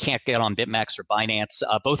 They can't get on BitMEX or Binance,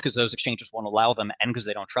 both because those exchanges won't allow them and because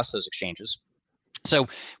they don't trust those exchanges. So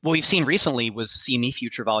what we've seen recently was CME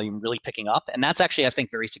future volume really picking up. And that's actually, I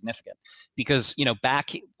think, very significant because,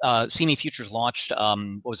 back CME futures launched,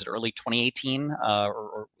 early 2018?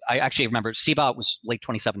 Or I actually remember CBOT was late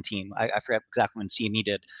 2017. I forget exactly when CME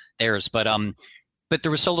did theirs. But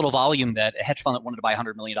there was so little volume that a hedge fund that wanted to buy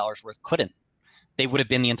 $100 million worth couldn't. They would have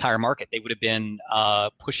been the entire market. They would have been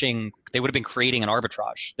creating an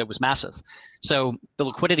arbitrage that was massive. So the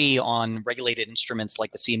liquidity on regulated instruments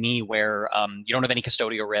like the CME, where you don't have any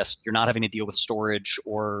custodial risk, you're not having to deal with storage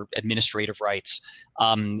or administrative rights,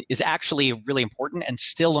 is actually really important and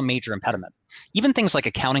still a major impediment. Even things like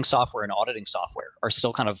accounting software and auditing software are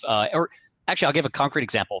still kind of, actually, I'll give a concrete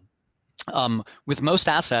example. With most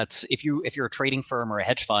assets, if you're a trading firm or a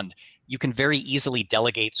hedge fund, you can very easily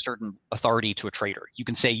delegate certain authority to a trader. You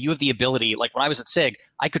can say you have the ability, like when I was at SIG,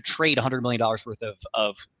 I could trade $100 million worth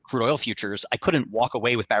of crude oil futures. I couldn't walk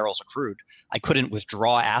away with barrels of crude. I couldn't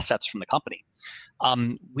withdraw assets from the company.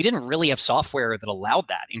 We didn't really have software that allowed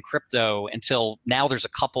that in crypto until now. There's a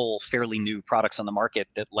couple fairly new products on the market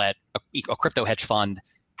that let a crypto hedge fund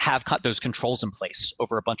have cut those controls in place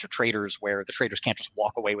over a bunch of traders where the traders can't just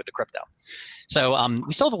walk away with the crypto. So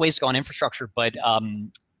we still have a ways to go on infrastructure, but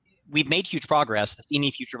we've made huge progress. The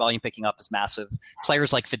CME future volume picking up is massive.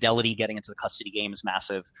 Players like Fidelity getting into the custody game is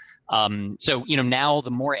massive. So, now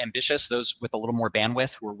the more ambitious, those with a little more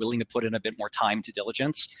bandwidth who are willing to put in a bit more time to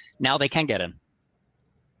diligence, now they can get in.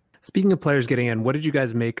 Speaking of players getting in, what did you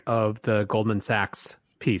guys make of the Goldman Sachs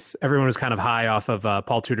piece? Everyone was kind of high off of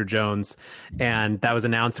Paul Tudor Jones, and that was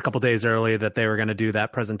announced a couple days early that they were going to do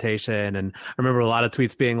that presentation. And I remember a lot of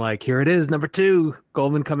tweets being like, "Here it is, number 2,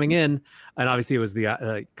 Goldman coming in," and obviously it was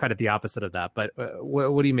the kind of the opposite of that. But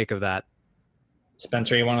what do you make of that?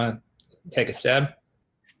 Spencer, you want to take a stab?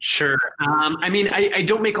 Sure. I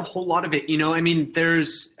don't make a whole lot of it.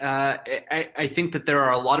 There's, I think that there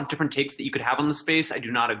are a lot of different takes that you could have on the space. I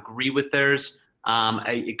do not agree with theirs.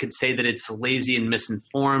 It could say that it's lazy and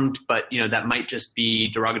misinformed, but that might just be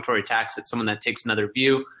derogatory attacks at someone that takes another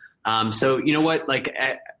view. So you know what?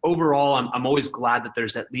 Overall, I'm always glad that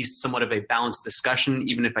there's at least somewhat of a balanced discussion,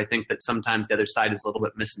 even if I think that sometimes the other side is a little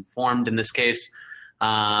bit misinformed in this case.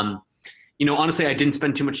 Honestly, I didn't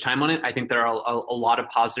spend too much time on it. I think there are a lot of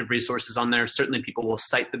positive resources on there. Certainly, people will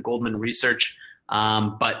cite the Goldman research,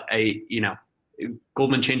 but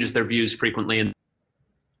Goldman changes their views frequently, and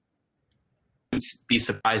be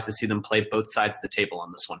surprised to see them play both sides of the table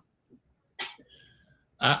on this one.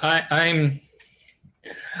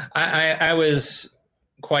 I was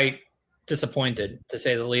quite disappointed, to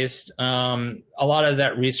say the least. A lot of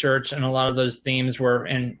that research and a lot of those themes were,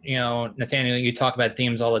 and Nathaniel, you talk about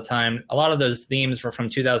themes all the time. A lot of those themes were from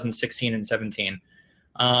 2016 and 17.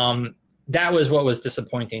 That was what was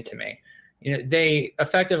disappointing to me. They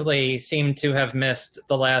effectively seem to have missed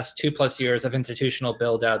the last 2+ years of institutional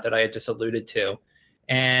build out that I had just alluded to.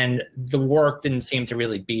 And the work didn't seem to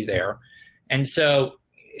really be there. And so,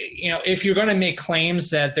 if you're going to make claims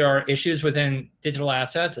that there are issues within digital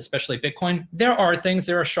assets, especially Bitcoin, there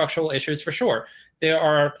are structural issues for sure. There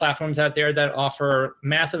are platforms out there that offer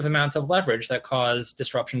massive amounts of leverage that cause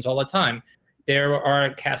disruptions all the time. There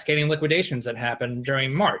are cascading liquidations that happen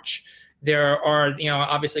during March. There are,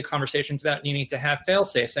 obviously conversations about needing to have fail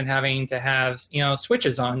safes and having to have,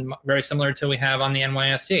 switches on, very similar to we have on the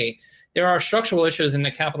NYSE. There are structural issues in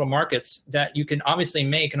the capital markets that you can obviously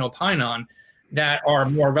make and opine on that are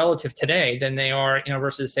more relative today than they are,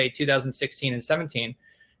 versus say 2016 and 17.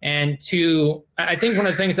 And I think one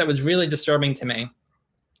of the things that was really disturbing to me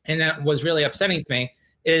and that was really upsetting to me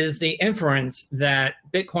is the inference that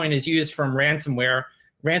Bitcoin is used from ransomware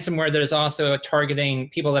that is also targeting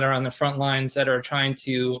people that are on the front lines that are trying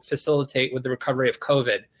to facilitate with the recovery of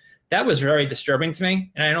COVID. That was very disturbing to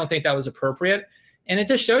me, and I don't think that was appropriate. And it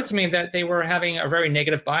just showed to me that they were having a very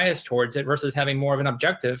negative bias towards it versus having more of an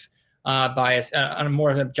objective bias, on a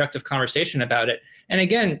more of an objective conversation about it. And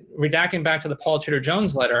again, redacting back to the Paul Tudor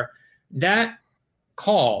Jones letter, that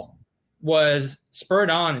call was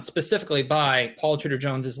spurred on specifically by Paul Tudor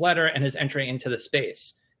Jones's letter and his entry into the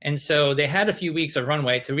space. And so they had a few weeks of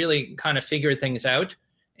runway to really kind of figure things out.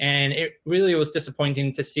 And it really was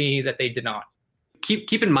disappointing to see that they did not.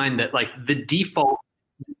 Keep in mind that the default,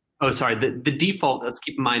 the default, let's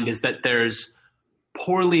keep in mind, is that there's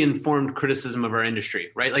poorly informed criticism of our industry,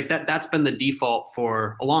 right? That's been the default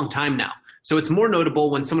for a long time now. So it's more notable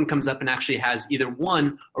when someone comes up and actually has either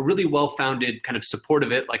one, a really well-founded kind of support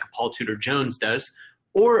of it, like Paul Tudor Jones does,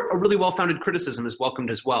 or a really well-founded criticism is welcomed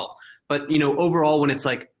as well. But, overall, when it's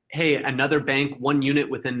hey, another bank, one unit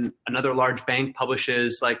within another large bank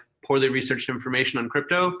publishes poorly researched information on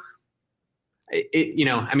crypto,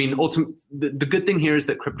 ultimately, the good thing here is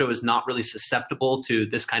that crypto is not really susceptible to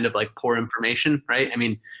this kind of poor information, right?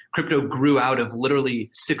 Crypto grew out of literally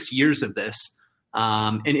 6 years of this,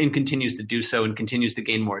 and continues to do so and continues to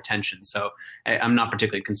gain more attention. So I'm not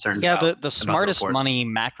particularly concerned. Yeah, the smartest money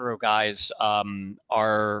macro guys have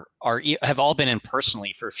all been in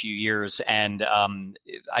personally for a few years, and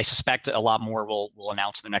I suspect a lot more will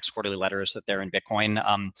announce in the next quarterly letters that they're in Bitcoin.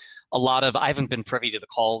 I haven't been privy to the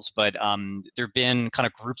calls, but there have been kind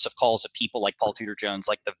of groups of calls of people like Paul Tudor Jones,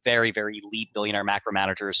 like the very, very elite billionaire macro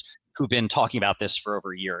managers who've been talking about this for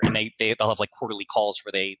over a year, and they'll have quarterly calls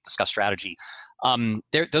where they discuss strategy.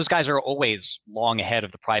 Those guys are always long ahead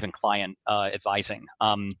of the private client advising.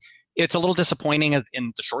 It's a little disappointing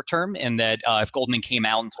in the short term in that if Goldman came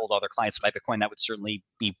out and told other clients to buy Bitcoin, that would certainly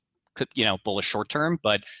be bullish short term,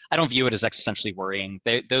 but I don't view it as existentially worrying.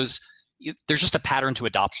 There's just a pattern to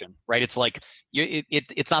adoption, right? It's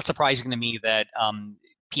it's not surprising to me that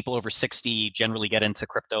people over 60 generally get into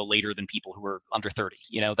crypto later than people who are under 30.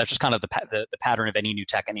 That's just kind of the pattern of any new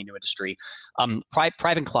tech, any new industry.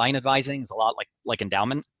 Private client advising is a lot like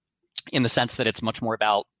endowment in the sense that it's much more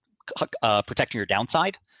about protecting your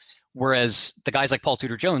downside, whereas the guys like Paul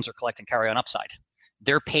Tudor Jones are collecting carry on upside.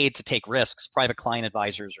 they're paid to take risks. Private client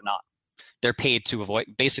advisors are not. They're paid to avoid,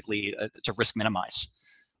 basically, to risk minimize.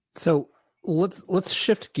 So let's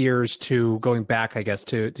shift gears to going back, I guess,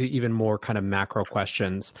 to even more kind of macro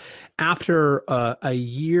questions. After a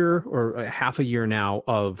year or half a year now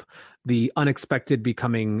of the unexpected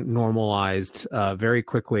becoming normalized very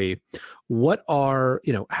quickly, what are,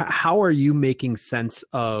 how are you making sense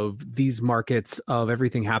of these markets, of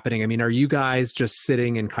everything happening? I mean, are you guys just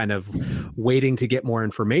sitting and kind of waiting to get more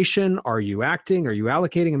information? Are you acting? Are you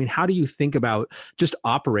allocating? I mean, how do you think about just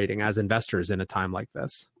operating as investors in a time like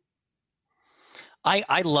this?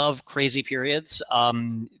 I love crazy periods.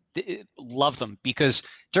 Love them because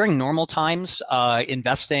during normal times,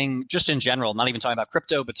 investing just in general, not even talking about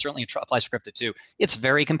crypto, but certainly it applies to crypto too. It's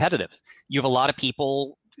very competitive. You have a lot of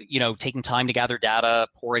people, taking time to gather data,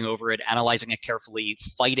 poring over it, analyzing it carefully,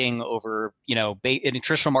 fighting over, in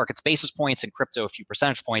traditional markets, basis points, and crypto, a few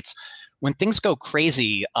percentage points. When things go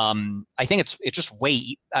crazy, I think it's just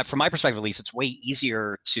from my perspective at least, it's way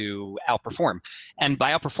easier to outperform. And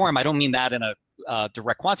by outperform, I don't mean that in a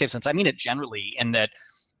direct quantitative sense. I mean it generally in that,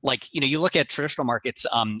 you look at traditional markets.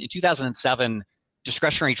 In 2007,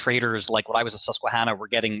 discretionary traders like what I was at Susquehanna were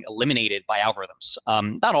getting eliminated by algorithms.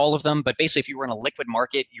 Not all of them, but basically if you were in a liquid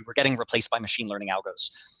market, you were getting replaced by machine learning algos.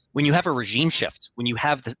 When you have a regime shift, when you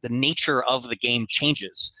have the nature of the game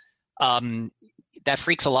changes, that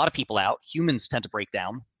freaks a lot of people out. Humans tend to break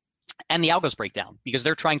down, and the algos break down because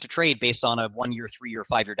they're trying to trade based on a 1 year, 3 year,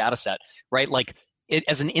 5 year data set, right?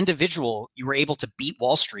 As an individual, you were able to beat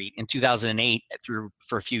Wall Street in 2008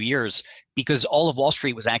 for a few years because all of Wall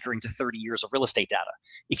Street was anchoring to 30 years of real estate data.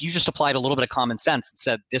 If you just applied a little bit of common sense and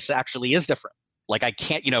said, this actually is different. I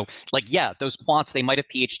can't, those quants, they might have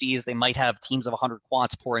PhDs, they might have teams of 100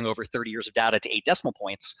 quants pouring over 30 years of data to 8 decimal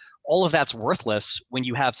points. All of that's worthless when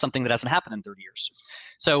you have something that hasn't happened in 30 years.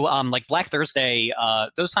 So Black Thursday,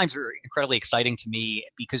 those times are incredibly exciting to me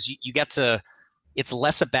because you get to, it's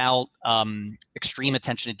less about extreme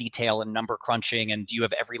attention to detail and number crunching and do you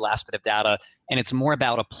have every last bit of data, and it's more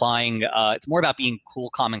about it's more about being cool,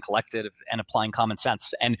 calm, and collected and applying common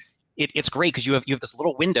sense. And it's great because you have this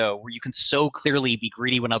little window where you can so clearly be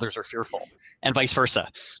greedy when others are fearful, and vice versa.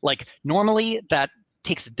 Normally that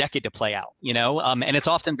takes a decade to play out, and it's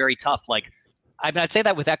often very tough. I'd say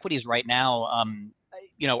that with equities right now,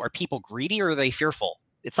 are people greedy or are they fearful?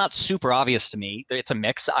 It's not super obvious to me. It's a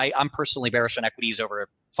mix. I'm personally bearish on equities over a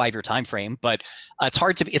 5 year time frame, but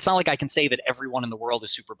it's not like I can say that everyone in the world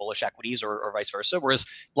is super bullish equities or vice versa. Whereas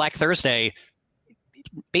Black Thursday,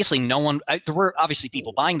 basically no one, there were obviously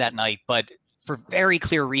people buying that night, but for very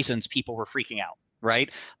clear reasons, people were freaking out, right?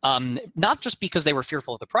 Not just because they were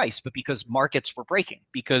fearful of the price, but because markets were breaking,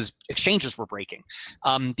 because exchanges were breaking,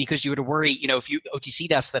 because you had to worry, if OTC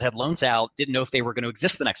desks that had loans out didn't know if they were going to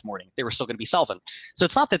exist the next morning, they were still going to be solvent. So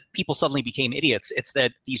it's not that people suddenly became idiots. It's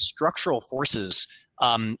that these structural forces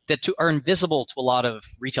are invisible to a lot of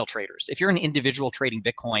retail traders. If you're an individual trading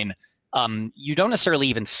Bitcoin, you don't necessarily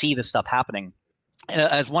even see this stuff happening.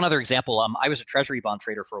 As one other example, I was a treasury bond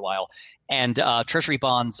trader for a while, and treasury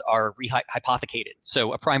bonds are rehypothecated.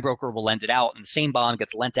 So a prime broker will lend it out, and the same bond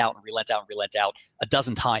gets lent out and relent out and relent out a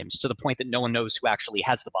dozen times to the point that no one knows who actually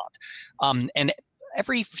has the bond. And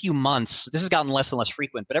every few months, this has gotten less and less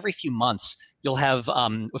frequent, but every few months, you'll have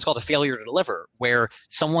what's called a failure to deliver, where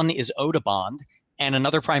someone is owed a bond and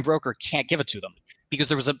another prime broker can't give it to them, because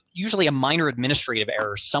there was usually a minor administrative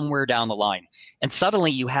error somewhere down the line. And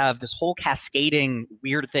suddenly you have this whole cascading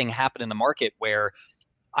weird thing happen in the market where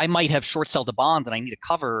I might have short sold a bond that I need to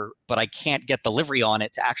cover, but I can't get delivery on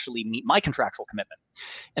it to actually meet my contractual commitment.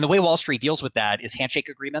 And the way Wall Street deals with that is handshake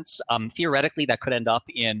agreements. Theoretically, that could end up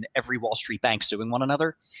in every Wall Street bank suing one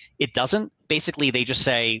another. It doesn't. Basically, they just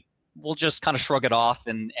say, we'll just kind of shrug it off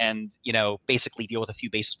and basically deal with a few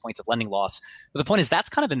basis points of lending loss. But the point is that's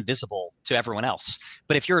kind of invisible to everyone else.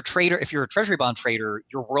 But if you're a trader, if you're a treasury bond trader,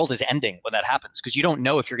 your world is ending when that happens, because you don't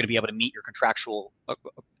know if you're going to be able to meet your contractual,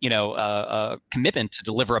 commitment to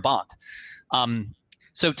deliver a bond.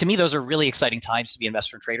 So to me, those are really exciting times to be an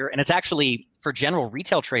investor and trader. And it's actually, for general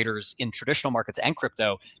retail traders in traditional markets and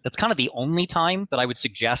crypto, that's kind of the only time that I would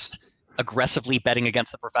suggest aggressively betting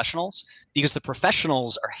against the professionals, because the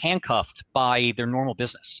professionals are handcuffed by their normal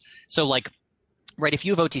business. So if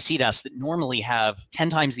you have OTC desks that normally have 10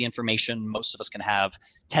 times the information most of us can have,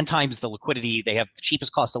 10 times the liquidity, they have the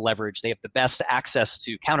cheapest cost of leverage, they have the best access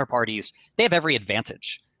to counterparties, they have every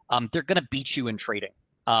advantage. They're going to beat you in trading.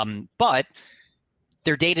 But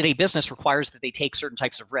their day-to-day business requires that they take certain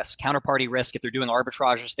types of risk. Counterparty risk, if they're doing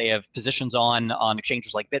arbitrages, they have positions on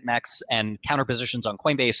exchanges like BitMEX and counter positions on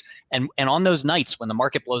Coinbase. And on those nights when the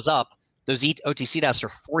market blows up, those OTC desks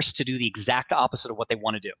are forced to do the exact opposite of what they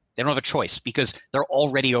want to do. They don't have a choice because they're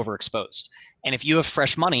already overexposed. And if you have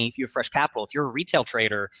fresh money, if you have fresh capital, if you're a retail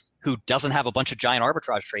trader who doesn't have a bunch of giant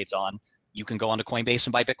arbitrage trades on, you can go onto Coinbase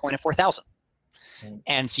and buy Bitcoin at 4,000.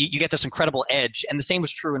 And so you get this incredible edge. And the same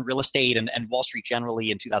was true in real estate and Wall Street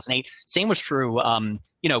generally in 2008. Same was true,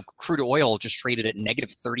 crude oil just traded at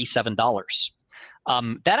negative $37.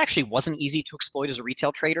 That actually wasn't easy to exploit as a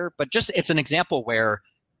retail trader, but just it's an example where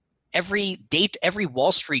every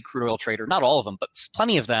Wall Street crude oil trader, not all of them, but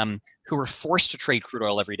plenty of them who were forced to trade crude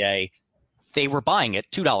oil every day, they were buying it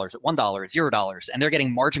 $2, at $1, $0, and they're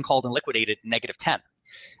getting margin called and liquidated negative 10.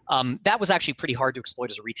 That was actually pretty hard to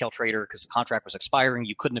exploit as a retail trader because the contract was expiring.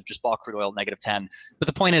 You couldn't have just bought crude oil negative 10. But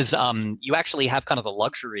the point is, you actually have kind of the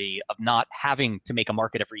luxury of not having to make a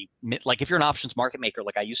market like if you're an options market maker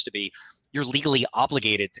like I used to be, you're legally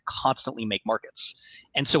obligated to constantly make markets.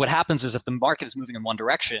 And so what happens is if the market is moving in one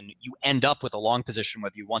direction, you end up with a long position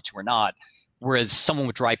whether you want to or not. Whereas someone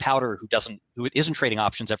with dry powder who isn't trading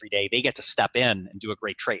options every day, they get to step in and do a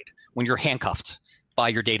great trade when you're handcuffed by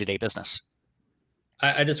your day-to-day business.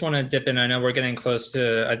 I just want to dip in. I know we're getting close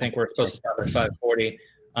to, I think we're supposed to start at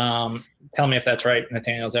 5:40. Tell me if that's right,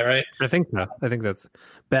 Nathaniel. Is that right? I think so. I think that's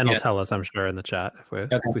Ben will tell us, I'm sure, in the chat if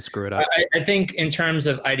we screw it up. I think in terms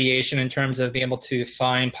of ideation, in terms of being able to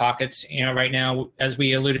find pockets, right now, as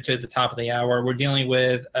we alluded to at the top of the hour, we're dealing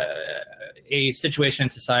with a situation in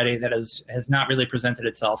society that has not really presented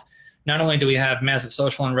itself. Not only do we have massive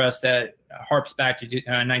social unrest that harps back to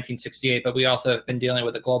 1968, but we also have been dealing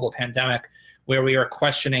with a global pandemic where we are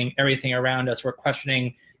questioning everything around us. We're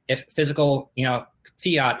questioning if physical,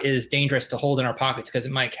 fiat is dangerous to hold in our pockets because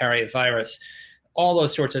it might carry a virus. All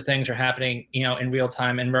those sorts of things are happening, in real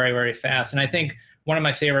time and very, very fast. And I think one of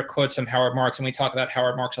my favorite quotes from Howard Marks, and we talk about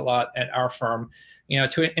Howard Marks a lot at our firm,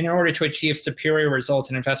 in order to achieve superior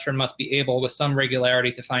results, an investor must be able with some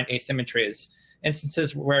regularity to find asymmetries,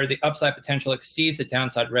 instances where the upside potential exceeds the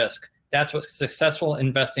downside risk. That's what successful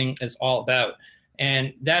investing is all about.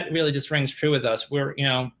 And that really just rings true with us. We're,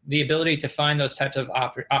 the ability to find those types of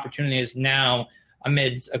opportunities now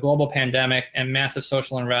amidst a global pandemic and massive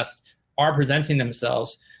social unrest are presenting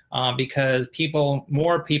themselves because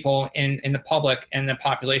more people in the public and the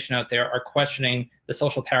population out there are questioning the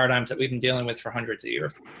social paradigms that we've been dealing with for hundreds of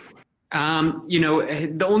years.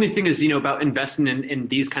 The only thing is, about investing in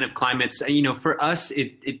these kind of climates, for us,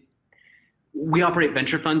 we operate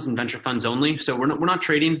venture funds and venture funds only. So we're not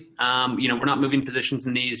trading, we're not moving positions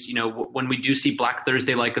in these. When we do see Black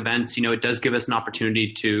Thursday-like events, it does give us an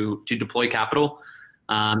opportunity to deploy capital.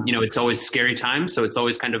 It's always scary time. So it's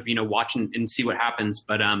always kind of, watch and see what happens.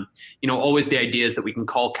 But, always the idea is that we can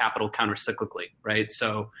call capital counter-cyclically, right?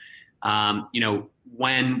 So,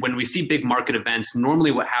 when we see big market events,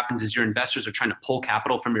 normally what happens is your investors are trying to pull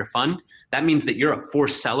capital from your fund. That means that you're a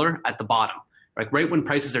forced seller at the bottom. Like right when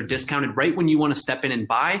prices are discounted, right when you want to step in and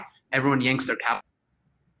buy, everyone yanks their capital.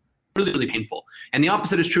 Really, really painful. And the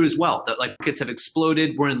opposite is true as well. That like markets have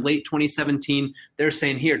exploded. We're in late 2017. They're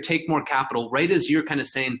saying, here, take more capital. Right as you're kind of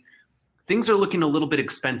saying, things are looking a little bit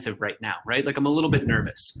expensive right now, right? Like I'm a little bit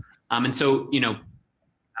nervous. And so,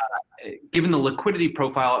 given the liquidity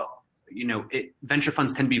profile, venture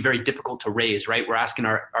funds tend to be very difficult to raise, right? We're asking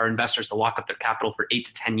our investors to lock up their capital for 8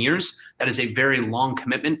 to 10 years. That is a very long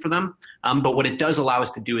commitment for them. But what it does allow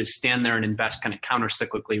us to do is stand there and invest kind of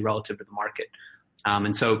counter-cyclically relative to the market.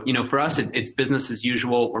 And so, for us, it's business as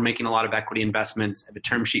usual. We're making a lot of equity investments. I have a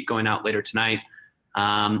term sheet going out later tonight.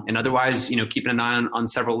 And otherwise, keeping an eye on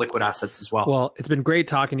several liquid assets as well. Well, it's been great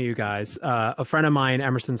talking to you guys. A friend of mine,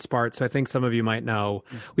 Emerson Spart, so I think some of you might know,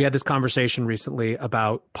 we had this conversation recently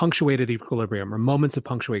about punctuated equilibrium or moments of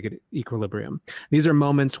punctuated equilibrium. These are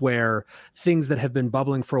moments where things that have been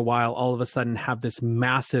bubbling for a while all of a sudden have this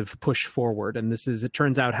massive push forward. And it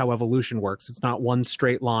turns out how evolution works. It's not one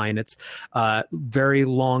straight line. It's very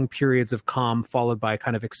long periods of calm followed by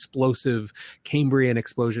kind of explosive Cambrian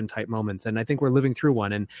explosion type moments. And I think we're living through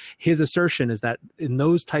one. And his assertion is that in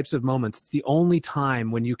those types of moments, it's the only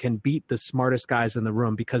time when you can beat the smartest guys in the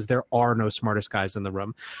room because there are no smartest guys in the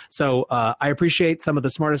room. So I appreciate some of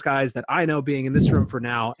the smartest guys that I know being in this room for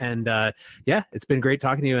now. And it's been great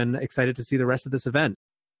talking to you and excited to see the rest of this event.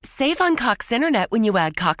 Save on Cox Internet when you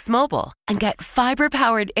add Cox Mobile and get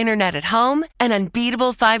fiber-powered internet at home and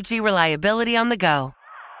unbeatable 5G reliability on the go.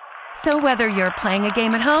 So whether you're playing a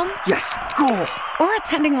game at home, yes, cool, or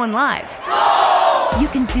attending one live, you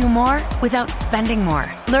can do more without spending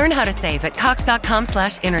more. Learn how to save at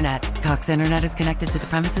cox.com/internet. Cox Internet is connected to the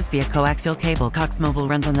premises via coaxial cable. Cox Mobile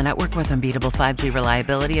runs on the network with unbeatable 5G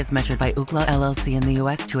reliability as measured by Ookla LLC in the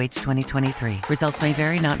U.S. 2H 2023. Results may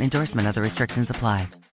vary, not an endorsement. Other restrictions apply.